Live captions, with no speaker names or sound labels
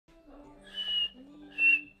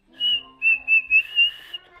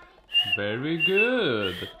Very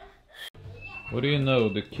good. What do you know?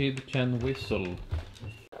 The kid can whistle.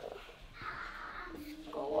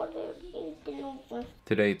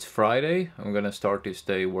 Today it's Friday. I'm gonna start this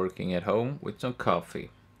day working at home with some coffee.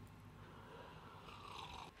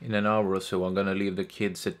 In an hour or so I'm gonna leave the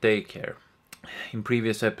kids at daycare. In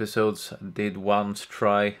previous episodes I did once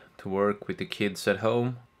try to work with the kids at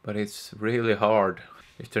home, but it's really hard.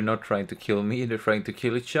 If they're not trying to kill me, they're trying to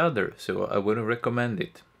kill each other, so I wouldn't recommend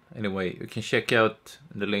it. Anyway, you can check out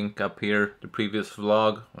the link up here, the previous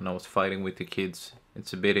vlog when I was fighting with the kids.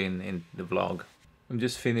 It's a bit in the vlog. I'm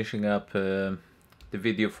just finishing up the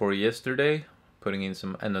video for yesterday, putting in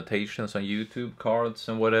some annotations on YouTube, cards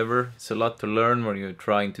and whatever. It's a lot to learn when you're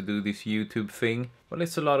trying to do this YouTube thing, but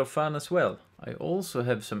it's a lot of fun as well. I also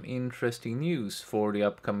have some interesting news for the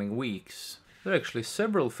upcoming weeks. There are actually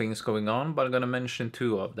several things going on, but I'm gonna mention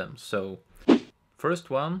two of them. So, first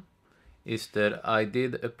one is that I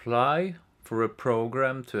did apply for a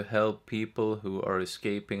program to help people who are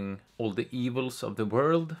escaping all the evils of the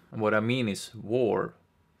world. And what I mean is war.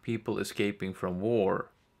 People escaping from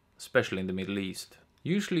war, especially in the Middle East.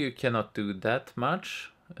 Usually you cannot do that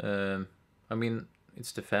much. I mean,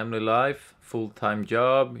 it's the family life, full-time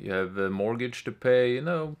job, you have a mortgage to pay, you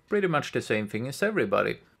know, pretty much the same thing as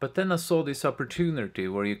everybody. But then I saw this opportunity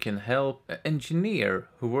where you can help an engineer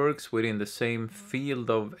who works within the same field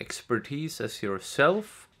of expertise as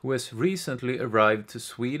yourself, who has recently arrived to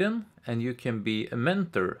Sweden, and you can be a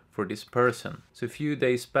mentor for this person. So a few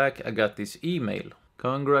days back I got this email.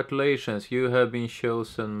 Congratulations, you have been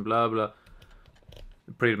chosen, blah blah.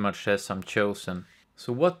 It pretty much says I'm chosen.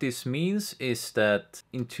 So what this means is that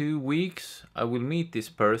in 2 weeks I will meet this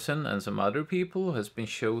person and some other people who has been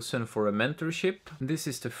chosen for a mentorship. This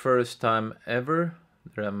is the first time ever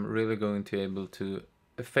that I'm really going to be able to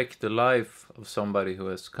affect the life of somebody who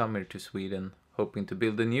has come here to Sweden hoping to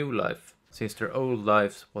build a new life, since their old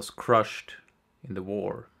life was crushed in the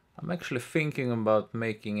war. I'm actually thinking about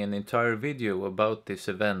making an entire video about this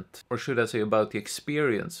event, or should I say about the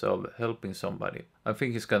experience of helping somebody. I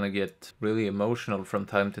think it's gonna get really emotional from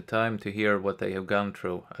time to time to hear what they have gone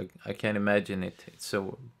through. I can't imagine it, it's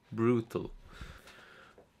so brutal.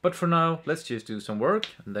 But for now, let's just do some work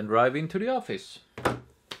and then drive into the office.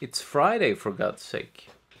 It's Friday, for God's sake.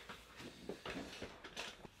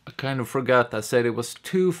 I kind of forgot, I said it was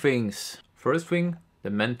two things. First thing, the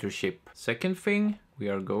mentorship. Second thing, we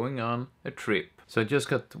are going on a trip. So I just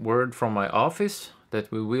got word from my office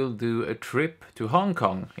that we will do a trip to Hong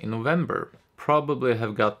Kong in November. Probably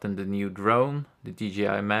have gotten the new drone, the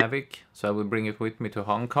DJI Mavic, so I will bring it with me to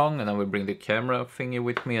Hong Kong, and I will bring the camera thingy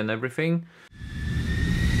with me and everything.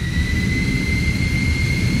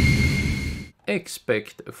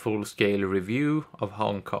 Expect a full-scale review of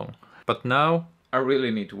Hong Kong. But now I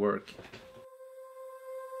really need to work.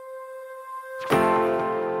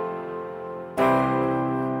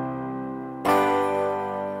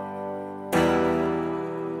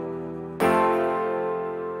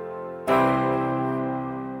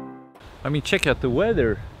 I mean, check out the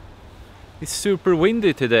weather. It's super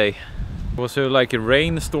windy today. It was like a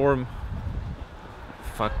rainstorm.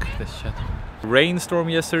 Fuck this shit. Rainstorm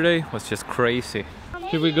yesterday was just crazy.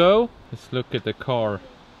 Here we go. Let's look at the car.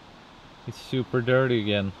 It's super dirty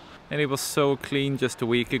again. And it was so clean just a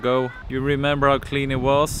week ago. You remember how clean it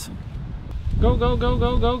was? Go, go, go,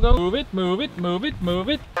 go, go, go. Move it, move it, move it, move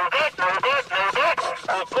it.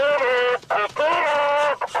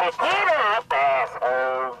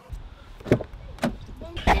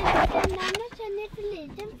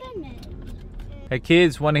 Hey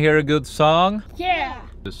kids, wanna hear a good song? Yeah!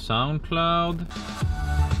 The SoundCloud.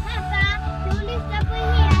 Pappa, du lyssnar på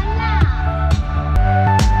hela!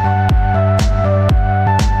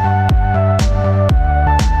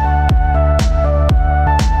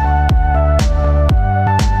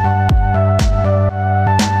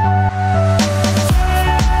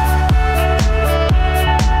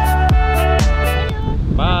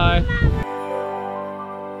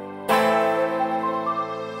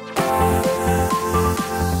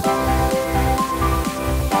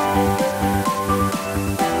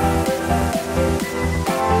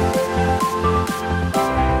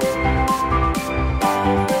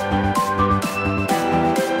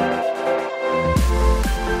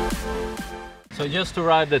 So I just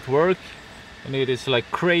arrived at work and it is like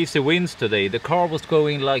crazy winds today. The car was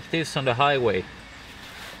going like this on the highway.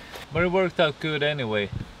 But it worked out good anyway.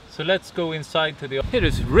 So let's go inside to the... It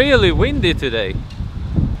is really windy today.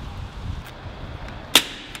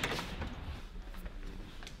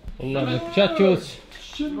 Hola muchachos.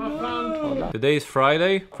 Today is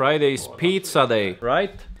Friday. Friday is pizza day,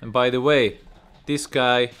 right? And by the way, this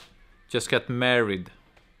guy just got married.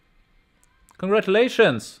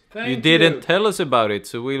 Congratulations! Thank you didn't you. tell us about it,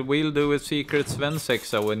 so we'll do a secret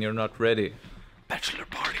svensexa when you're not ready. Bachelor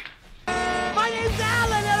party. My name's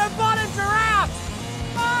Alan and I bought a giraffe!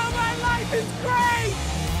 Oh, my life is great!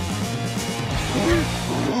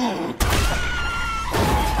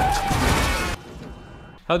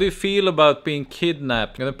 How do you feel about being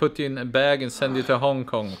kidnapped? I'm gonna put you in a bag and send you to Hong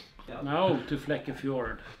Kong. No, to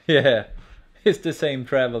Flekkefjord. Yeah, it's the same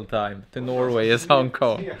travel time to Norway as Hong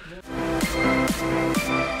Kong.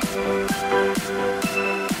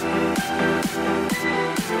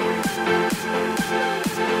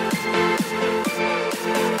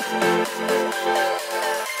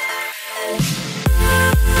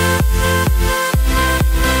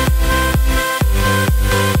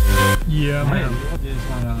 Yeah, man.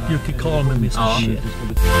 You can call me Mr. Shit.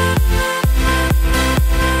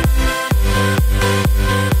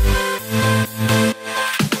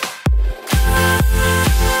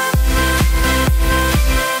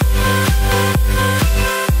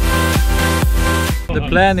 The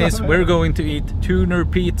plan is we're going to eat tuner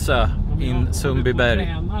pizza in Sundbyberg,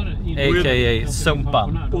 aka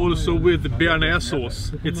Sumpan. Also with bearnaise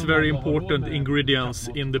sauce. It's very important ingredients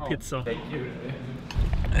in the pizza.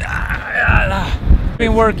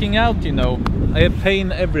 Been working out, you know. I have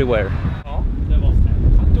pain everywhere.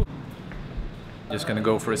 Just gonna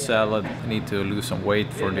go for a salad. I need to lose some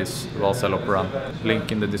weight for this Vasaloppran.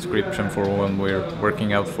 Link in the description for when we're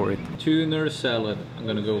working out for it. Tuner salad. I'm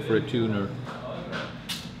gonna go for a tuner.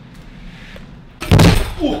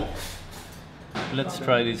 Let's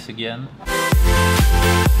try this again.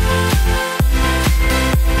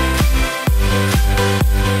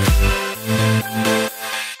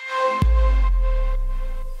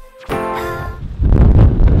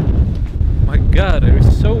 My god,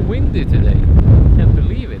 it's so windy today. Can't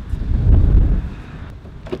believe it.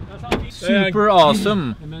 Super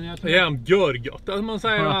awesome. Ja, görgött. Att man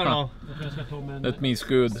säger här då. That means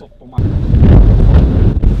good.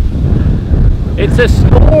 It's a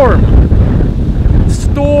storm!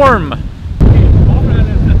 Storm!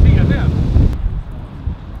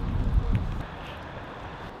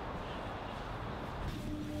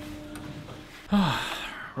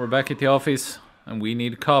 We're back at the office and we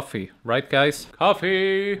need coffee, right guys?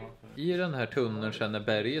 Coffee! I den här tunneln känner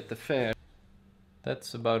berget är färdigt.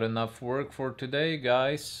 That's about enough work for today,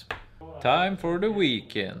 guys. Time for the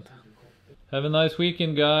weekend. Have a nice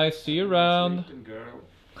weekend, guys. See you around.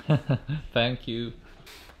 Thank you.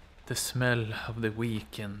 The smell of the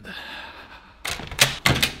weekend.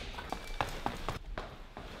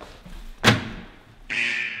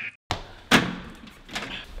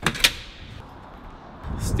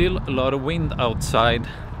 Still a lot of wind outside.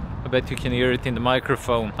 I bet you can hear it in the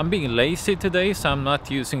microphone. I'm being lazy today, so I'm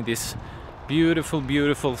not using this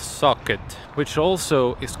beautiful socket, which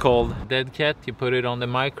also is called dead cat. You put it on the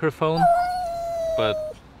microphone, but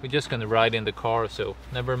we're just gonna ride in the car, so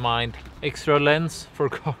never mind. Extra lens for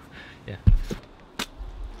car. Yeah.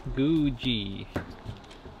 Gucci.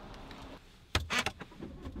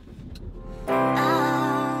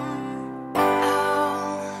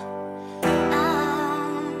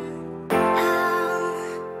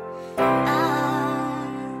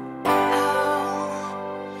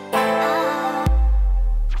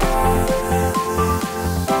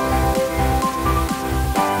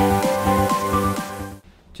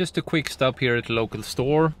 Just a quick stop here at the local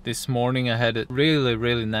store. This morning I had a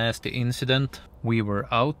really nasty incident. We were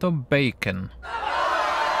out of bacon.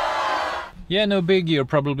 Yeah, no big, you'll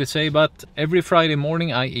probably say, but every Friday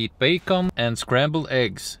morning I eat bacon and scrambled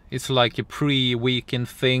eggs. It's like a pre-weekend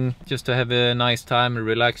thing, just to have a nice time and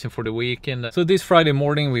relaxing for the weekend. So this Friday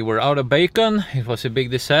morning we were out of bacon. It was a big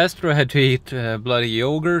disaster. I had to eat bloody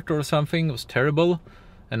yogurt or something. It was terrible.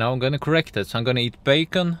 And now I'm gonna correct it. So I'm gonna eat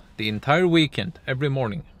bacon the entire weekend, every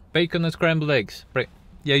morning. Bacon and scrambled eggs. Right.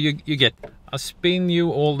 Yeah, you get. I'll spin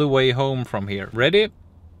you all the way home from here. Ready?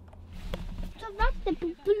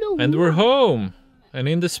 And we're home. And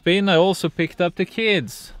in the spin I also picked up the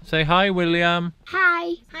kids. Say hi, William.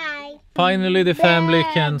 Hi. Hi. Finally the family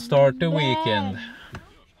can start the weekend.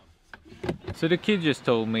 So the kid just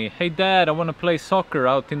told me, hey dad, I want to play soccer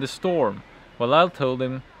out in the storm. Well, I told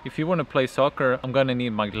him, if you want to play soccer, I'm gonna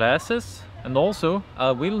need my glasses. And also,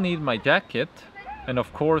 I will need my jacket. And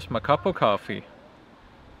of course, my cup of coffee.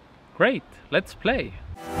 Great, let's play.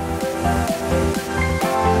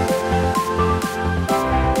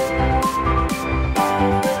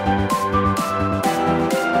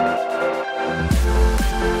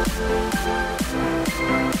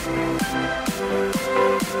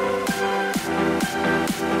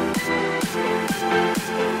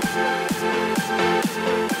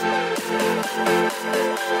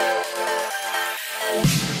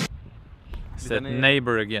 said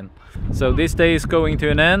neighbor again. So this day is going to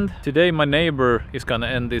an end. Today my neighbor is gonna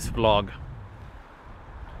end this vlog.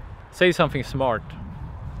 Say something smart.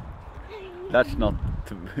 That's not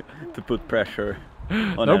to put pressure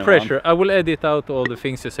on No anyone. pressure. I will edit out all the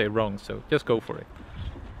things you say wrong, so just go for it.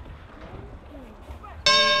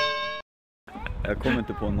 Jag kommer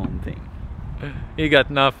inte på någonting. You got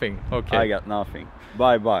nothing. Okay. I got nothing.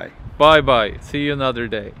 Bye bye. Bye bye. See you another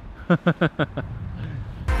day. And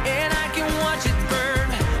I can watch it burn,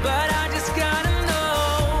 but I just gotta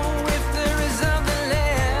know if there is something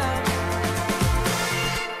left.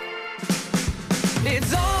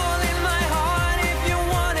 It's all